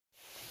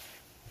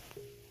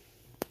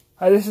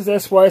Hi, this is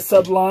Sy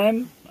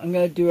Sublime. I'm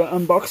going to do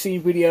an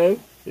unboxing video.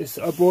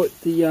 I bought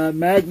the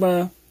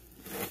Magma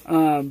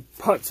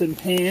pots and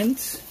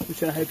pans,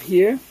 which I have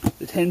here,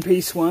 the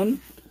 10-piece one.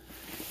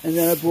 And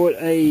then I bought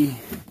a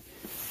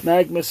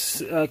Magma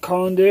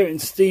colander and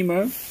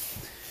steamer.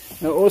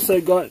 I also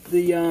got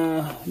the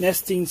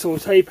nesting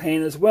saute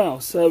pan as well.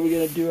 So we're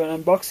going to do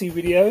an unboxing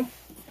video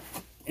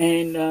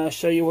and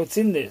show you what's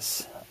in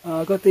this.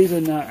 I got these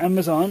on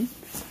Amazon,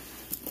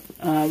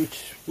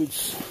 which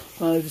was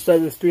just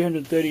over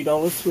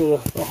 $330 for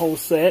the whole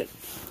set.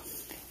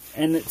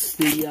 And it's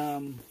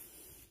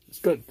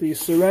got the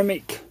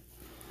ceramic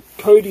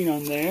coating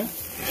on there.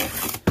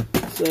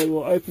 So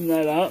we'll open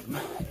that up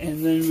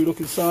and then we look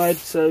inside.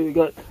 So we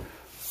got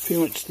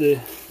pretty much the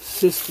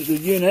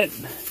unit.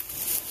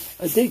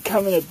 It did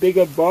come in a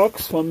bigger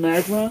box from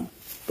Magma,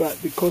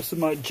 but because of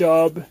my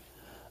job,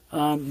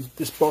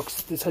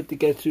 this had to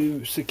go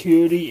through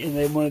security, and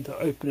they wanted to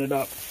open it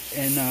up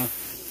and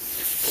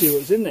see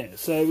what's in there.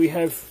 So we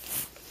have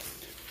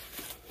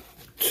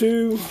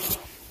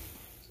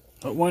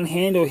one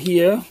handle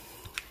here,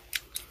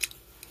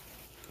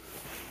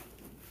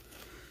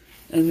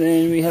 and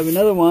then we have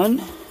another one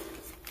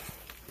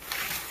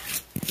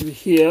over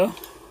here.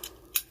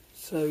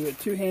 So we've got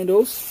two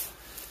handles,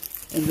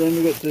 and then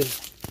we've got the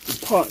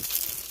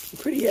pots.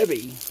 They're pretty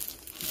heavy.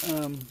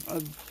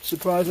 I'm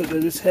surprised that they're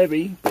this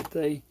heavy, but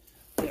they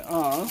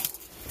are.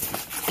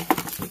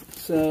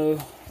 So,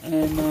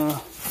 and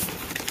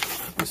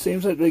it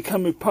seems like they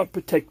come with pot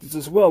protectors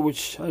as well,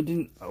 which I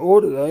didn't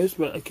order those,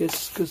 but I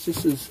guess because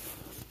this is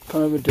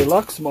kind of a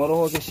deluxe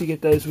model, I guess you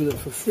get those with it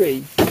for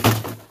free.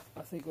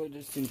 I think they're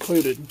just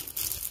included.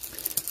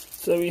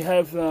 So we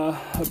have a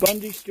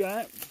bungee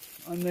strap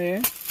on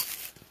there,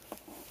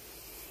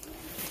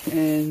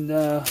 and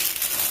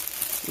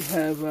we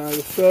have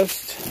the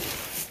first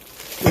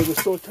with the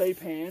saute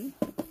pan.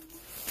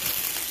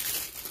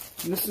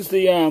 And this is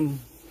the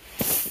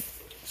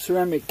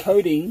ceramic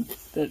coating,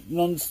 that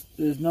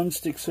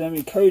non-stick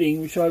ceramic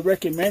coating, which I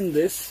recommend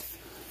this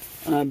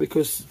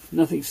because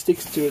nothing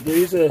sticks to it. There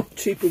is a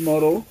cheaper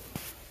model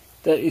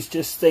that is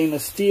just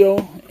stainless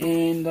steel,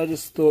 and I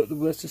just thought,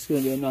 well, that's just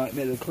going to be a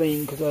nightmare to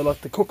clean because I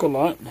like to cook a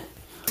lot.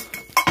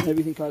 And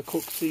everything I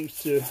cook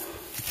seems to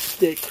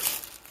stick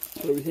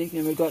to everything.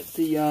 And we've got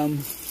the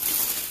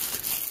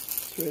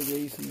throw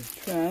these in the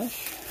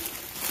trash.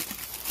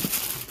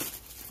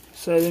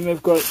 So then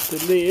we've got the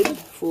lid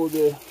for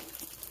the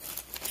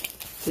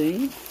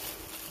thing.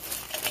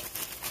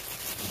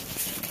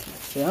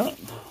 Out.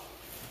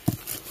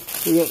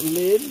 We've got the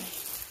lid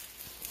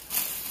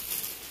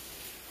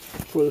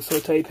for the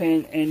saute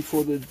pan and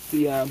for the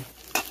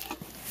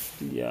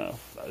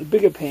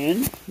bigger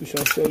pan, which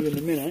I'll show you in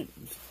a minute.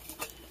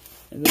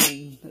 And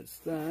then that's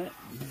that.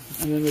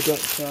 And then we've got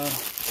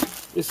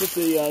this is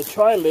the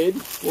tri-lid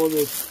for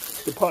the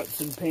pots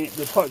and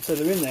the pots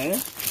that are in there.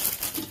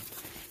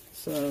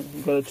 So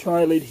we've got a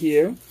tri-lid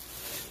here,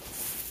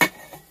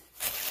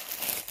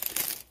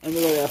 and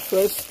we've got our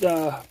first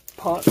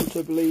pot, which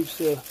I believe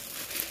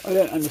I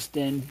don't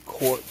understand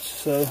quarts,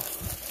 so I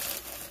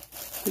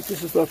think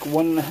this is like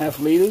 1.5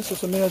 litres or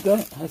something like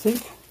that. I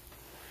think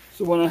it's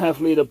a 1.5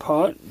 litre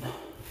pot,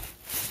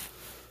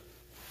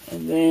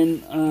 and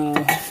then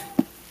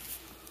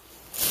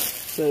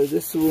so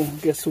this will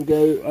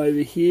go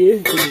over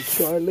here to the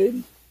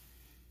tri-lid,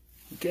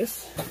 I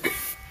guess.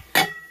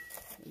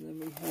 And then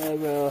we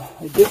have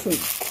a different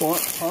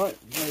pot,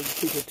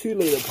 which is a 2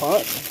 litre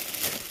pot.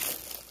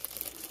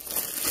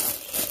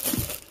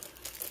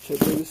 So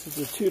this is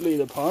a 2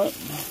 litre pot,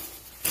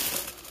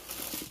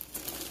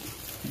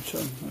 which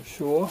I'm not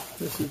sure.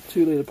 This is a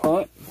 2 litre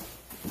pot.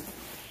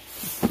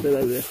 Put that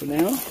over there for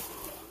now.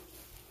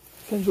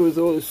 Comes with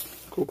all this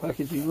cool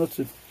packaging, lots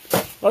of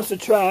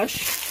trash.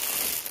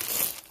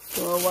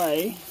 Throw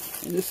away.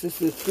 And this is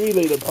the 3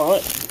 litre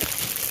pot.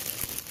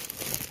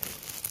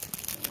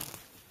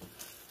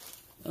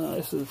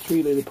 This is a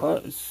 3 litre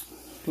pot.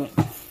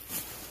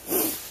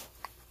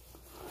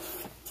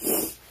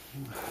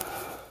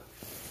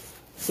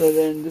 So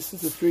then this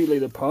is the 3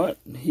 litre pot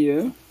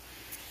here.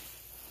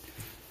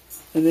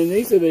 And then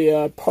these are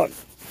the pot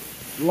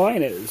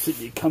liners that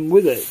you come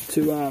with it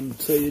to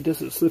so it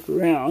doesn't slip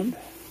around.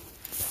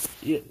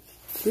 Yeah,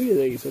 3 of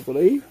these, I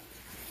believe.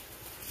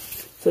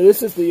 So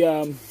this is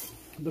the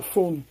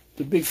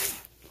big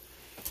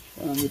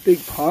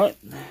pot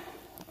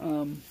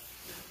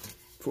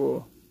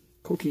for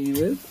cooking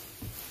with.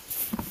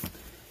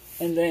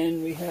 And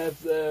then we have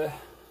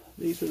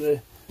these are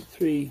the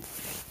 3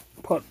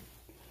 pot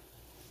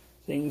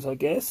things, I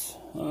guess,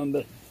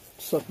 that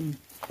stop and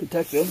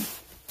protect them.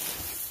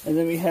 And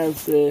then we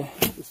have the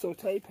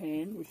saute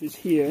pan, which is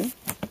here,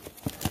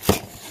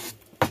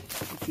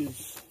 which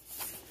is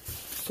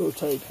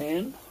saute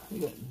pan. We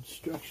got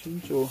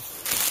instructions or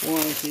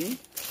warranty.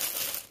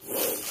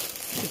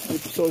 This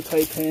is the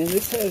saute pan.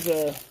 This has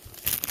a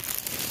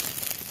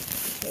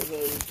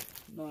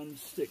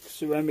non-stick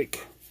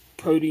ceramic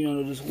coating on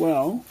it as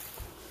well.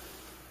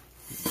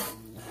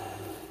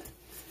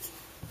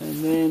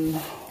 And then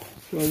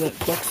throw that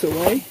box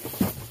away.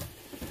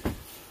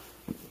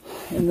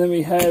 And then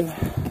we have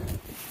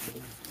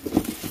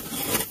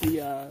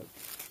the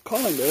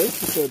colander,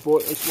 which I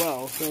bought as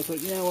well. So I thought,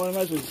 you know what, I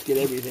might as well just get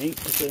everything,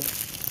 because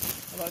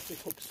I like to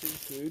cook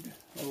seafood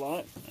a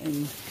lot,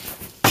 and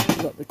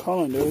I've got the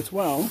colander as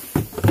well.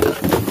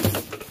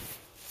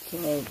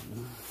 So,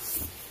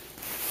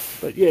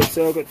 but yeah,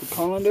 so I've got the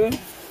colander,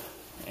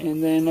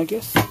 and then I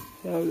guess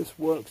how this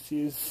works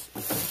is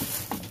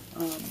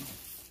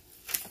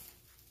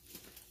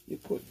you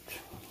put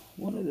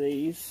one of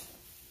these,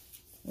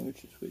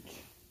 which is which?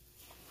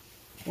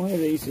 One of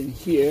these in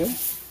here,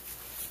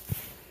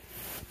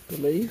 I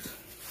believe.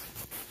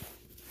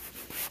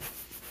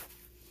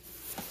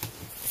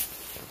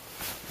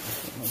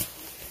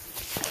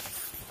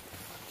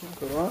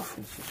 Take it off,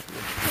 it's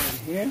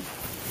just in here.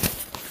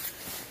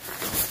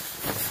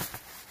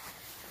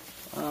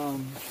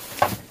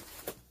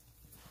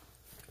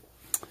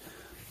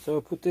 So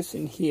I'll put this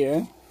in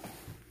here,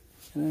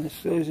 and then this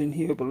goes in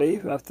here, I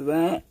believe, after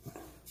that.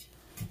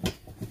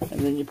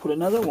 And then you put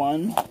another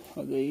one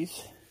of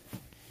these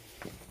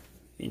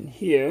in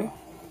here.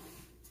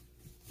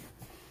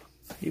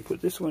 You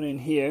put this one in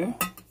here.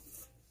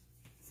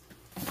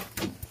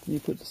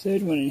 You put the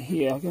third one in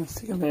here. I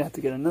think I'm going to have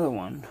to get another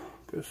one,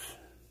 because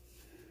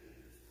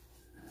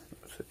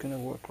what's it going to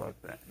work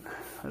like that?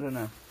 I don't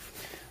know.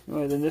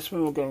 Anyway, then this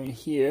one will go in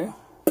here.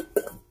 I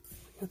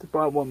have to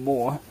buy one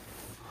more.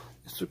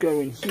 This will go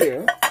in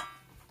here.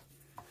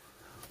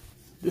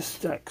 This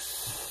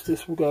stacks.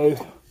 This will go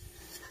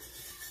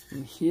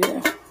in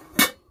here.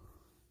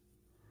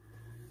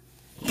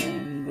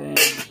 And then,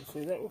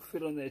 so that will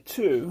fit on there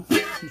too,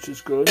 which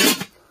is good.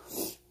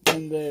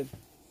 And the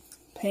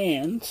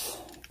pans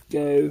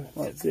go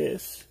like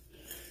this.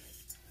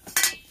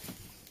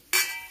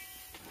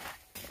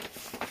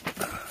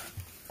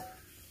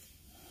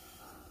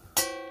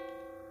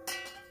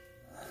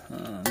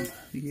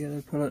 You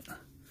gotta pull it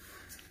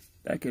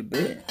back a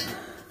bit.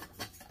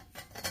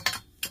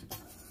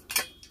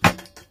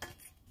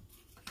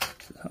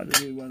 It's hard to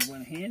do with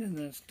one hand, and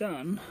then it's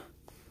done.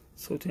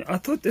 So I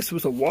thought this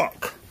was a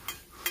wok.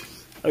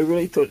 I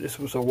really thought this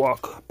was a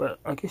wok, but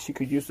I guess you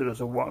could use it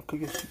as a wok. I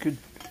guess you could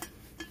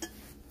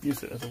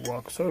use it as a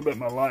wok. Sorry about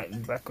my light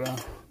in the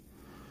background.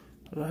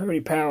 I don't have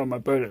any power on my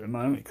boat at the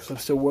moment because I'm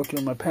still working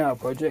on my power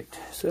project.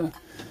 So,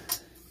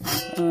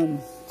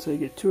 so you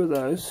get two of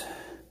those.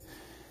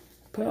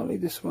 Apparently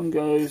this one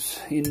goes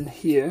in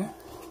here,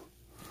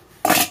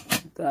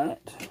 like that.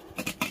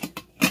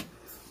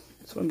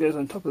 This one goes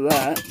on top of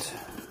that.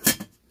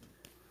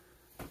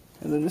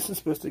 And then this is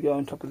supposed to go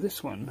on top of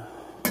this one.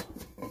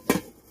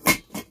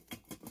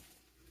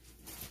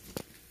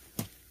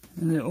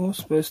 And they're all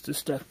supposed to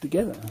stack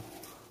together.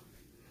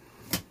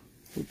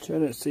 Which I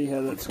don't see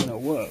how that's going to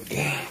work,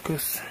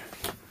 because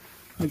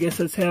I guess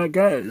that's how it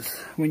goes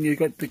when you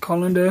got the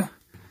colander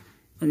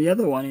and the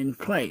other one in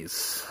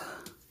place.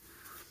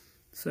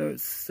 So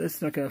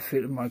that's not going to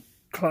fit in my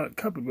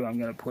cupboard where I'm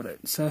going to put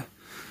it. So,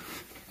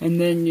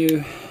 and then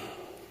you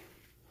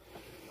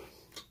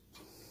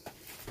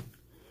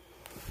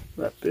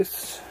wrap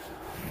this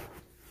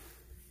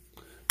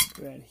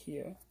around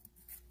here.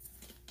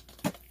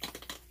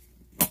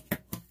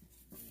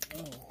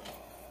 Oh,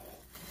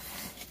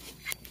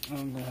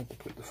 I'm going to have to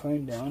put the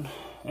phone down.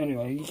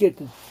 Anyway, you get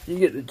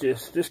the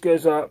gist. This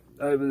goes up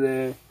over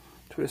there,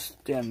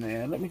 twist down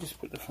there. Let me just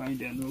put the phone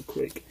down real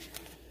quick.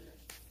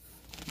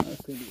 I'll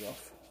put it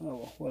off. Oh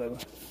well, whatever.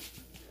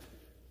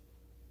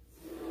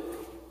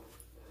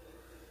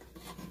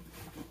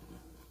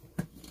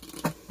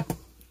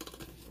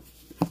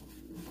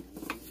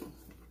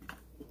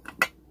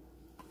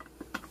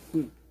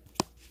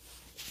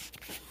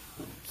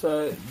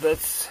 So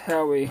that's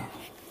how I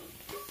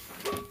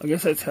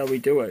guess that's how we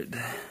do it.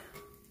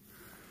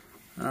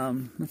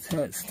 That's how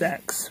it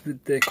stacks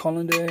with the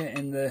colander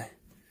and the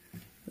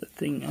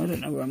thing. I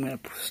don't know where I'm going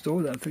to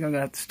store that. I think I'm going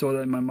to have to store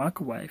that in my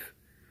microwave.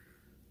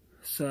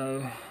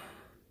 So,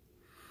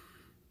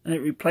 and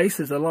it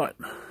replaces a lot.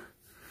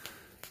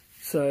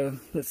 So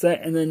that's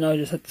that, and then I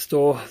just have to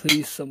store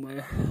these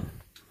somewhere,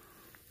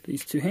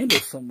 these two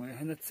handles somewhere,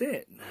 and that's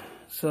it.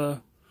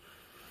 So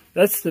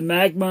that's the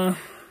Magma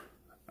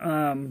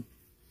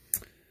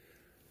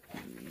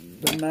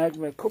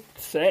cooked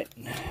set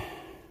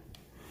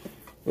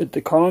with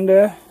the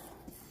colander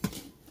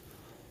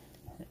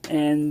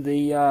and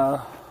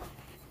the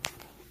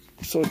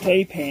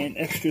saute pan,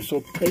 extra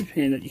saute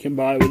pan that you can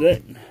buy with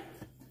it.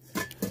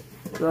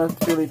 So I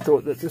really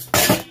thought that this,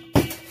 oh,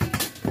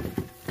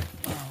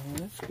 well,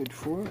 that's good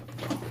for it.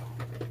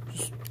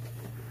 Just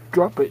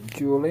drop it,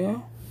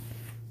 Julia.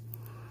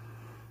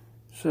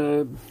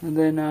 So, and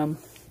then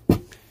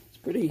it's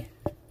pretty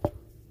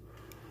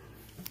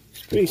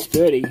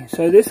sturdy.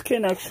 So this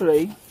can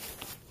actually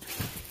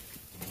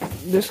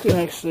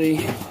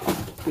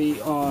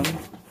be on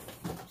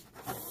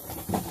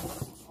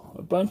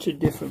a bunch of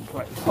different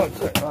hot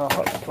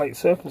plate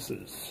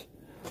surfaces.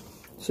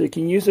 So you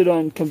can use it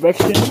on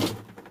convection,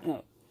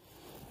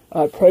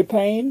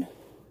 propane,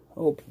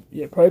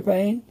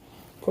 propane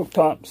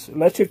cooktops,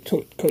 electric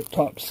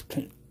cooktops,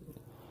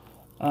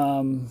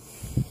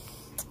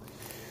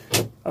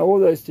 all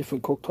those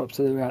different cooktops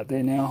that are out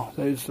there now.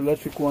 Those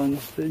electric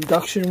ones, the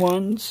induction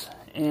ones,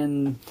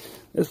 and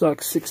there's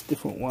like 6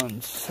 different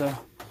ones. So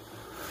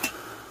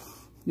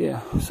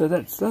yeah, so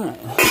that's that.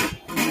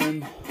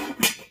 And then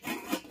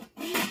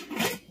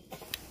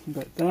I've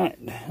got that,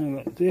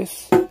 I've got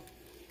this,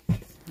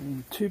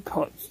 and 2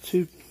 pots,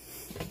 two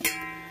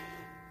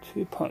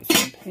pots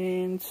and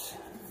pans.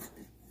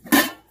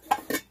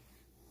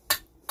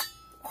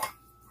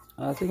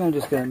 I think I'm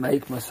just going to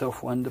make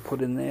myself one to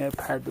put in there, a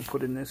pad to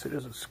put in there so it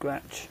doesn't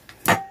scratch.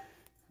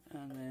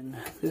 And then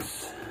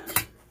this,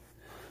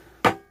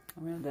 I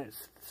mean,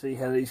 let's see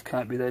how these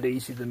can't be that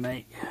easy to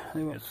make.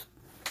 Anyway,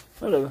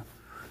 whatever,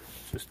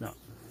 it's just not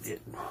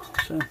it.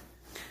 So,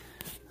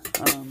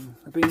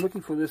 I've been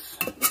looking for this,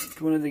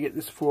 wanted to get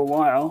this for a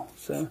while,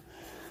 so,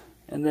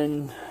 and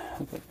then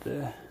I've got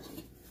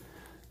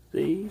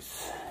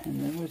these, and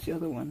then where's the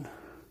other one?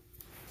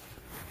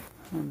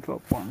 I'll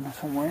drop one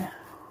somewhere.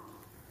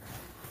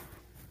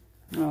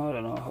 No, I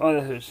don't know. Oh,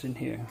 it's in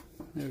here.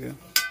 There we go.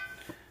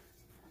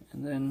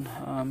 And then,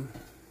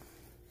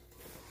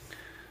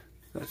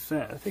 that's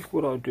that. I think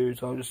what I'll do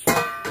is I'll just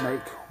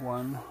make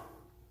one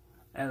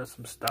out of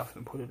some stuff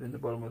and put it in the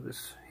bottom of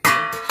this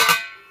here.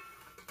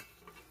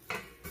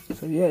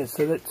 So yeah,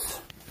 so that's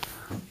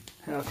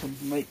how I can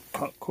make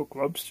cook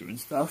lobster and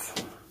stuff.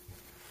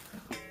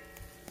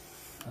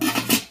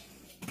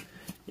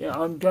 Yeah,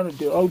 I'll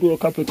do a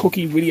couple of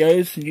cooking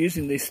videos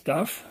using this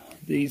stuff,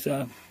 these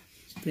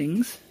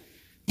things.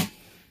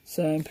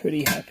 So I'm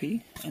pretty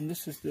happy. And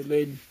this is the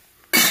lid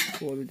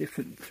for the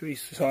different 3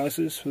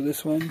 sizes for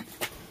this one,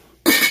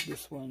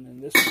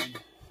 and this one.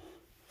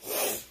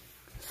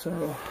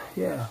 So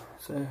yeah,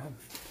 so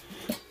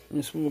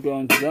this one will go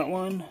into that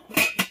one,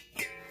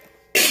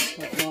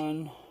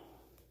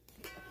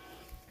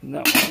 and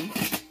that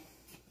one.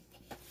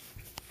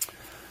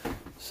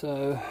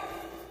 So,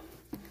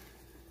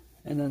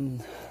 and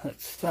then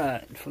that's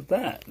that for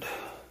that.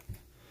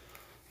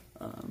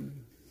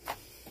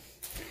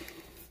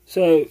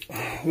 So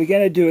we're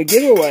going to do a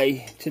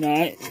giveaway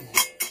tonight.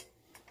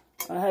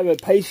 I have a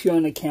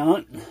Patreon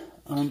account.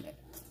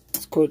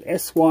 It's called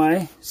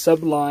Sy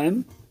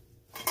Sublime.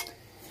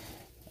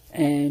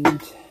 And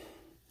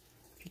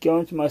if you go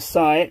into my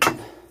site, and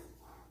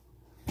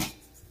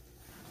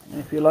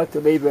if you'd like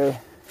to leave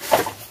a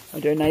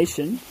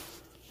donation,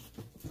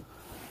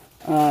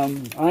 I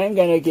am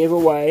going to give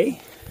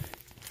away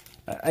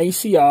an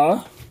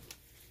ACR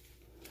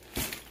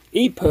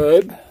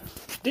EPIRB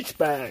ditch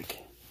bag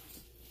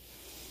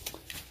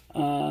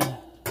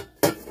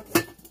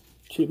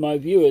to my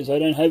viewers. I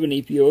don't have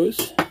any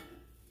viewers,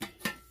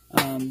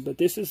 but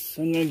this is,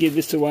 I'm going to give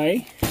this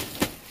away.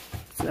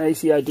 It's an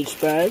ACR ditch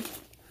bag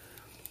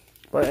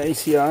by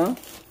ACR.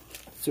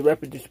 It's a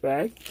Rapid ditch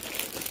bag,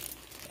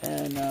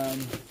 and I'm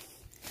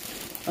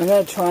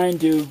going to try and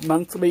do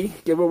monthly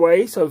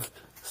giveaways of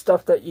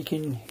stuff that you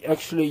can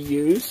actually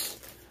use.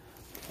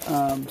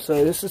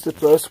 So this is the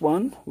first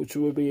one, which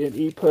will be an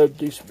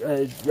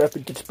EPIRB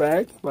Rapid ditch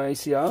bag by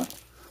ACR.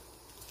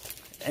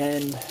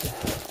 And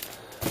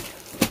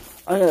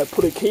I'm going to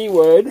put a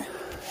keyword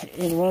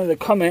in one of the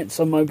comments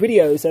on my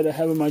videos that I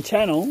have on my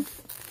channel,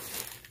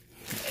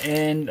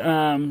 and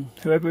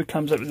whoever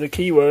comes up with the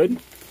keyword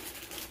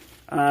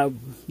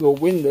will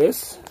win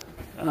this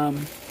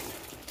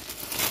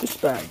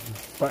bag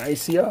by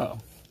ACR.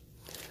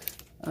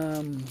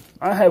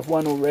 I have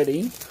one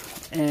already,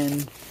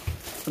 and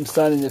I'm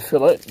starting to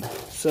fill it.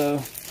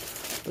 So,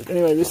 but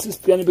anyway, this is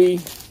going to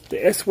be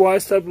the Sy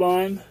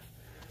Sublime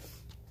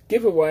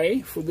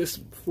giveaway for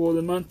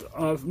the month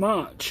of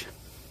March.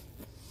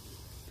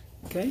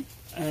 Okay,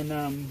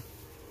 and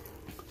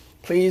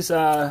please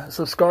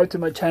subscribe to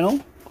my channel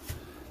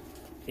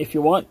if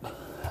you want,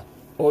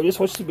 or just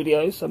watch the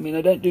videos. I mean,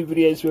 I don't do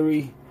videos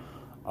very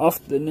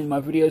often, and my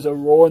videos are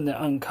raw and they're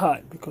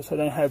uncut because I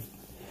don't have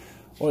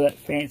all that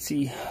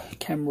fancy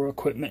camera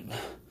equipment,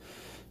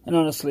 and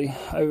honestly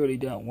I really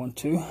don't want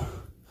to.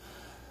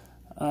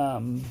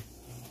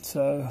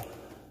 So,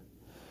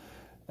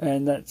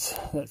 and that's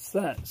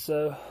that.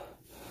 So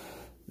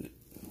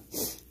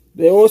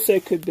there also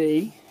could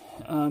be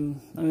I'm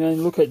going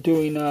to look at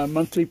doing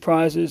monthly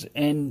prizes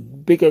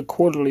and bigger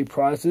quarterly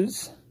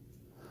prizes.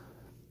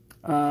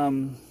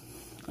 I'm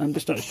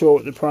just not sure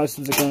what the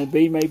prices are going to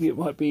be. Maybe it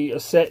might be a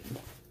set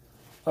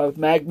of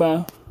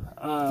Magma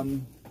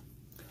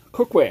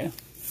Cookware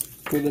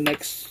for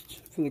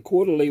the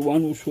quarterly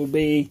one, which will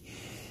be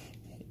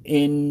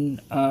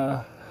in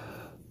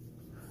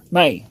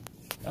May.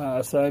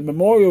 So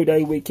Memorial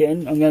Day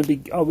weekend,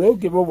 I will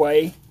give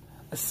away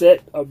a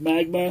set of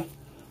Magma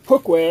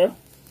Cookware,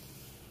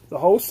 the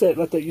whole set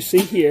like that you see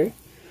here,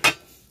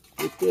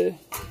 with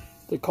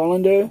the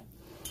colander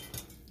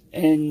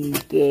and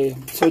the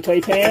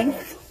saute pan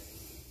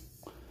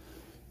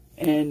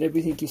and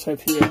everything you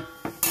have here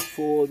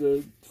for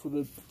the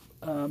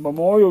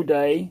Memorial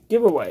Day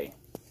giveaway.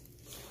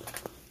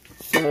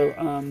 So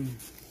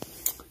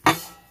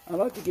I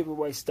like to give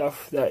away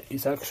stuff that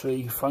is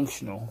actually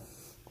functional.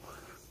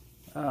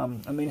 I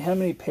mean, how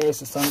many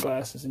pairs of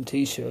sunglasses and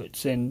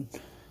t-shirts and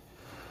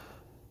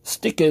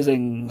stickers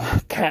and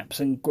caps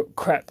and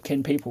crap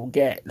can people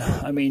get?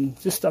 I mean,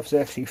 this stuff's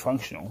actually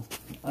functional.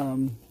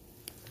 I'll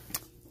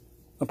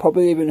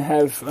probably even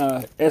have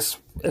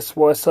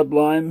Sy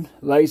Sublime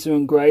laser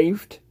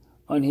engraved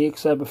on here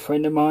because I have a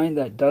friend of mine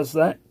that does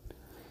that.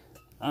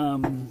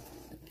 And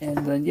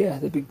then yeah,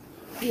 that'd be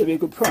a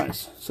good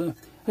price. So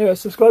anyway,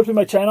 subscribe to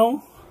my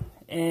channel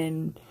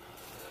and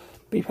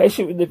be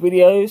patient with the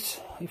videos.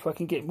 If I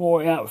can get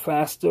more out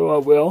faster, I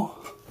will.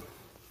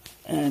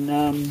 And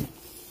I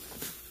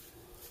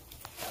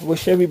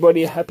wish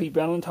everybody a happy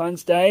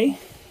Valentine's Day.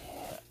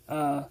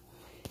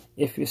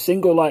 If you're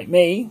single like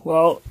me,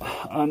 well,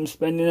 I'm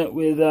spending it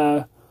with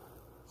a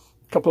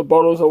couple of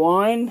bottles of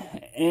wine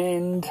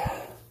and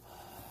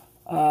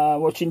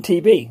watching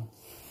TV.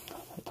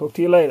 I'll talk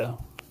to you later.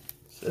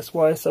 That's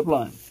Sy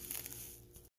Sublime.